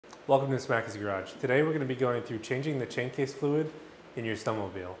Welcome to Smacky's Garage. Today we're going to be going through changing the chain case fluid in your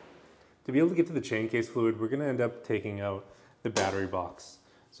Snowmobile. To be able to get to the chain case fluid, we're going to end up taking out the battery box.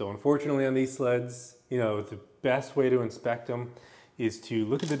 So unfortunately on these sleds, the best way to inspect them is to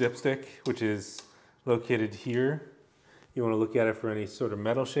look at the dipstick, which is located here. You want to look at it for any sort of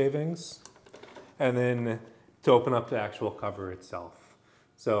metal shavings, and then to open up the actual cover itself.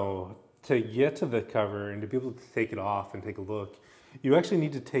 So to get to the cover and to be able to take it off and take a look, you actually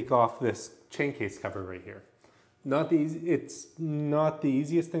need to take off this chain case cover right here. It's not the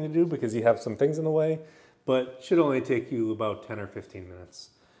easiest thing to do because you have some things in the way, but should only take you about 10 or 15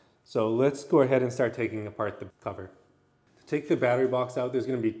 minutes. So let's go ahead and start taking apart the cover. To take the battery box out, there's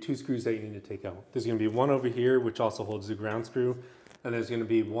going to be two screws that you need to take out. There's going to be one over here, which also holds the ground screw, and there's going to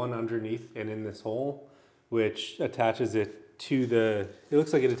be one underneath and in this hole, which attaches it to it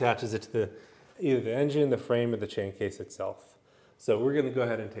looks like it attaches it to either the engine, the frame, or the chain case itself. So we're going to go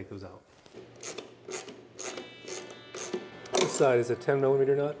ahead and take those out. This side is a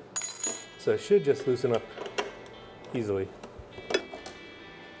 10mm nut, so it should just loosen up easily.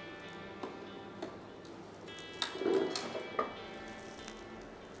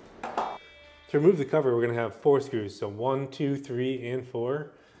 To remove the cover, we're going to have 4 screws, so 1, 2, 3, and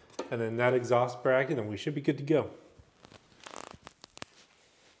 4, and then that exhaust bracket, and we should be good to go.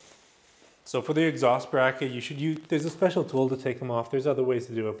 So for the exhaust bracket, there's a special tool to take them off. There's other ways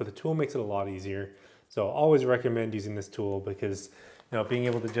to do it, but the tool makes it a lot easier. So I always recommend using this tool because being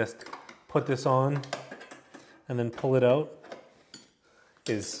able to just put this on and then pull it out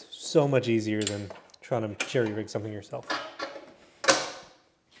is so much easier than trying to jerry rig something yourself.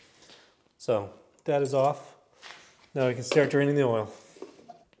 So that is off. Now we can start draining the oil.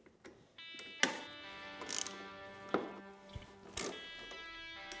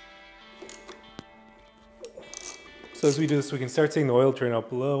 So as we do this, we can start seeing the oil drain out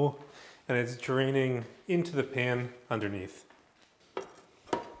below, and it's draining into the pan underneath.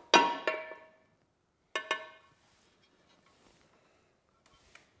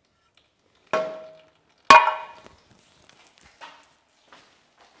 All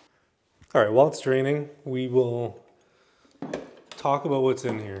right, while it's draining, we will talk about what's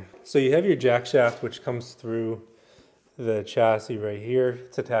in here. So you have your jack shaft, which comes through the chassis right here.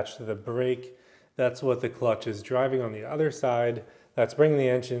 It's attached to the brake. That's what the clutch is driving on the other side. That's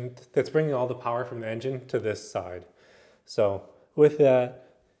bringing all the power from the engine to this side. So with that,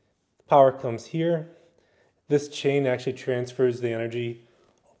 power comes here. This chain actually transfers the energy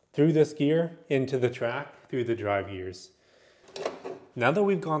through this gear into the track through the drive gears. Now that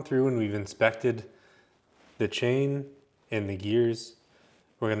we've gone through and we've inspected the chain and the gears,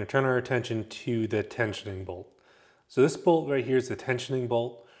 we're going to turn our attention to the tensioning bolt. So this bolt right here is the tensioning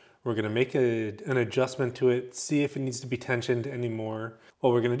bolt. We're going to make an adjustment to it, see if it needs to be tensioned anymore.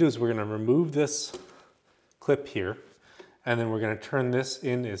 What we're going to do is we're going to remove this clip here, and then we're going to turn this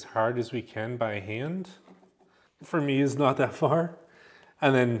in as hard as we can by hand. For me, it's not that far.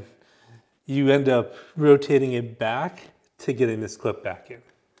 And then you end up rotating it back to getting this clip back in.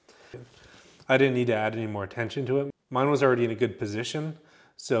 I didn't need to add any more tension to it. Mine was already in a good position,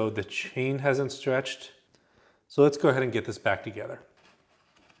 so the chain hasn't stretched. So let's go ahead and get this back together.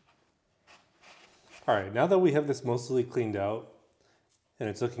 All right, now that we have this mostly cleaned out and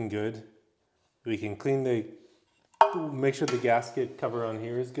it's looking good, we can make sure the gasket cover on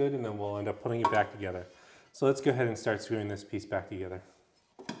here is good, and then we'll end up putting it back together. So let's go ahead and start screwing this piece back together.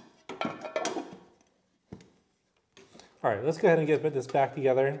 All right, let's go ahead and get this back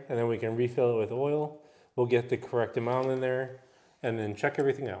together, and then we can refill it with oil. We'll get the correct amount in there and then check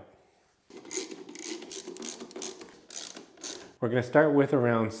everything out. We're going to start with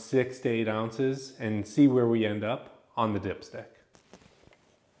around 6 to 8 ounces and see where we end up on the dipstick.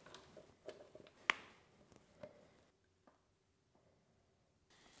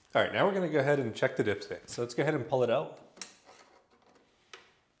 All right, now we're going to go ahead and check the dipstick. So let's go ahead and pull it out.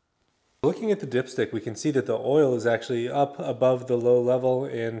 Looking at the dipstick, we can see that the oil is actually up above the low level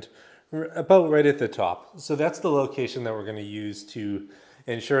and about right at the top. So that's the location that we're going to use to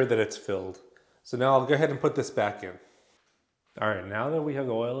ensure that it's filled. So now I'll go ahead and put this back in. All right, now that we have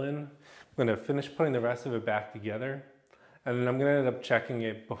the oil in, I'm going to finish putting the rest of it back together, and then I'm going to end up checking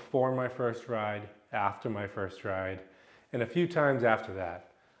it before my first ride, after my first ride, and a few times after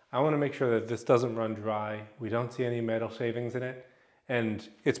that. I want to make sure that this doesn't run dry, we don't see any metal shavings in it, and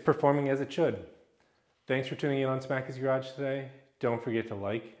it's performing as it should. Thanks for tuning in on Smacky's Garage today. Don't forget to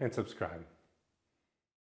like and subscribe.